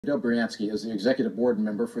Dobriansky is the executive board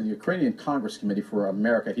member for the Ukrainian Congress Committee for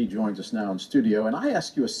America. He joins us now in studio. And I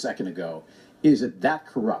asked you a second ago, is it that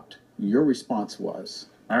corrupt? Your response was?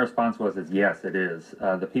 My response was yes, it is.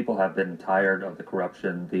 The people have been tired of the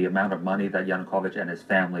corruption, the amount of money that Yanukovych and his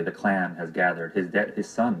family, the clan, has gathered. His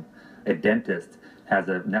son, a dentist, has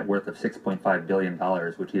a net worth of $6.5 billion,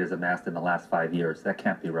 which he has amassed in the last 5 years. That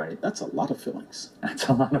can't be right. That's a lot of fillings. That's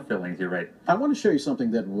a lot of fillings, you're right. I want to show you something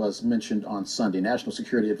that was mentioned on Sunday. National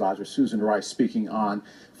Security Advisor Susan Rice speaking on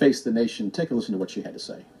Face the Nation. Take a listen to what she had to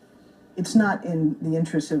say. It's not in the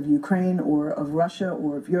interest of Ukraine or of Russia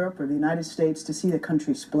or of Europe or the United States to see the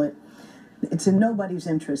country split. It's in nobody's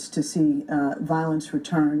interest to see violence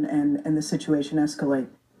return and the situation escalate.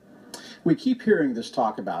 We keep hearing this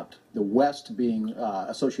talk about the West being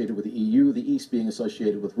associated with the EU, the East being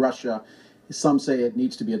associated with Russia. Some say it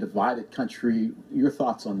needs to be a divided country. Your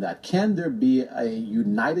thoughts on that? Can there be a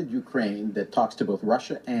united Ukraine that talks to both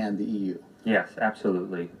Russia and the EU? Yes,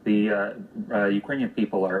 absolutely. The Ukrainian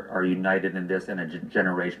people are united in this in a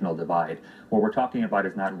generational divide. What we're talking about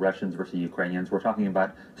is not Russians versus Ukrainians. We're talking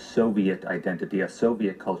about Soviet identity, a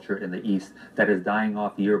Soviet culture in the East that is dying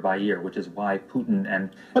off year by year, which is why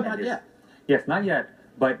Putin But not yet. Yes, not yet.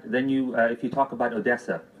 But then if you talk about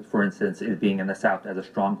Odessa, for instance, as being in the south as a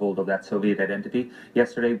stronghold of that Soviet identity,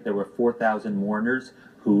 yesterday there were 4,000 mourners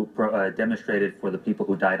who demonstrated for the people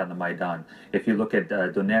who died on the Maidan. If you look at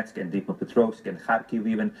Donetsk and Dnipropetrovsk and Kharkiv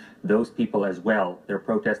even, those people as well, they're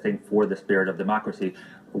protesting for the spirit of democracy.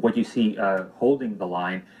 What you see holding the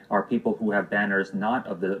line are people who have banners not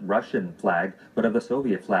of the Russian flag, but of the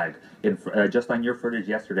Soviet flag. Just on your footage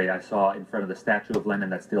yesterday, I saw in front of the statue of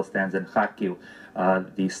Lenin that still stands in Kharkiv,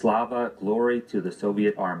 the Slava, glory to the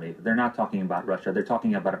Soviet army. They're not talking about Russia. They're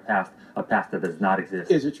talking about a past that does not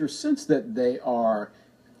exist. Is it your sense that they are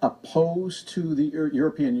opposed to the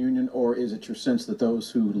European Union, or is it your sense that those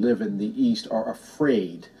who live in the East are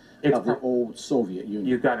afraid of the old Soviet Union?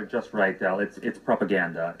 You got it just right, Del. It's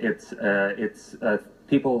propaganda. It's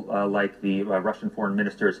people like the Russian foreign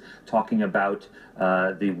ministers talking about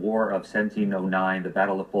the war of 1709, the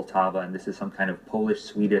Battle of Poltava, and this is some kind of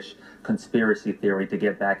Polish-Swedish conspiracy theory to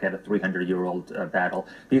get back at a 300-year-old battle.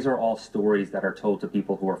 These are all stories that are told to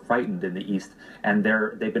people who are frightened in the East, and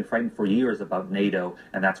they've been frightened for years about NATO,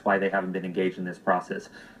 and that's why they haven't been engaged in this process.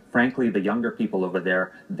 Frankly, the younger people over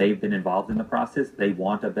there, they've been involved in the process. They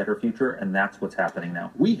want a better future, and that's what's happening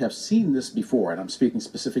now. We have seen this before, and I'm speaking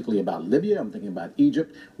specifically about Libya. I'm thinking about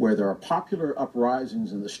Egypt, where there are popular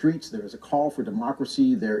uprisings in the streets. There is a call for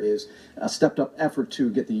democracy. There is a stepped-up effort to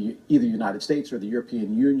get either the United States or the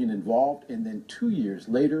European Union involved, and then 2 years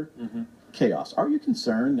later, chaos. Are you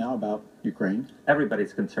concerned now about Ukraine?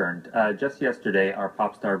 Everybody's concerned. Just yesterday, our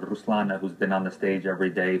pop star Ruslana, who's been on the stage every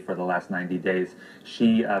day for the last 90 days,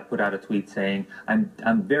 she put out a tweet saying,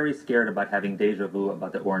 I'm very scared about having deja vu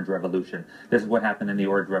about the Orange Revolution. This is what happened in the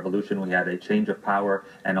Orange Revolution. We had a change of power,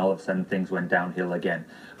 and all of a sudden things went downhill again.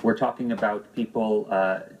 We're talking about people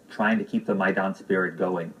trying to keep the Maidan spirit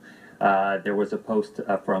going. There was a post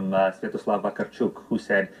from Sviatoslav Vakarchuk who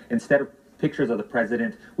said, instead of pictures of the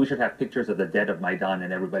president, we should have pictures of the dead of Maidan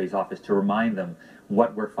in everybody's office to remind them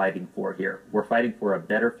what we're fighting for here. We're fighting for a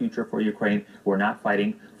better future for Ukraine. We're not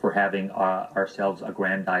fighting for having ourselves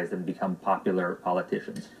aggrandized and become popular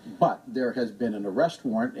politicians. But there has been an arrest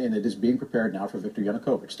warrant, and it is being prepared now for Viktor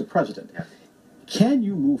Yanukovych, the president. Yes. Can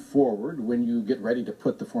you move forward when you get ready to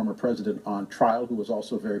put the former president on trial, who was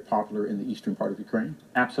also very popular in the eastern part of Ukraine?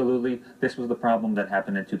 Absolutely. This was the problem that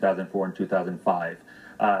happened in 2004 and 2005.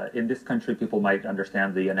 In this country, people might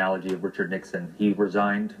understand the analogy of Richard Nixon. He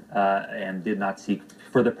resigned and did not seek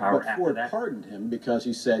further power but after Ford that. Pardoned him because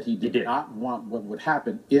he said he did not want what would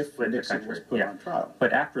happen if Nixon was put on trial.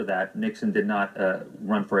 But after that, Nixon did not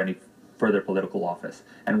run for any further political office.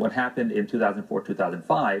 And what happened in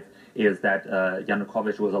 2004-2005 is that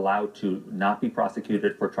Yanukovych was allowed to not be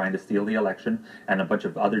prosecuted for trying to steal the election and a bunch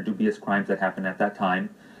of other dubious crimes that happened at that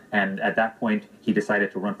time. And at that point, he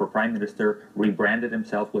decided to run for prime minister, rebranded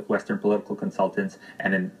himself with Western political consultants,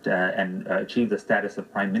 and achieved the status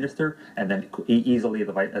of prime minister, and then easily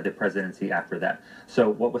the presidency after that. So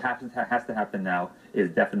what has to happen now is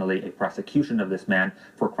definitely a prosecution of this man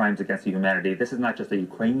for crimes against humanity. This is not just a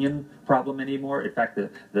Ukrainian problem anymore. In fact,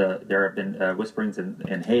 there have been whisperings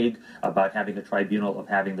in Hague about having a tribunal of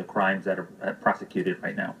having the crimes that are prosecuted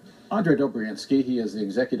right now. Andrij Dobriansky, he is the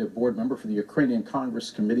executive board member for the Ukrainian Congress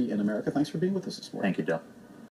Committee in America. Thanks for being with us this morning. Thank you, Joe.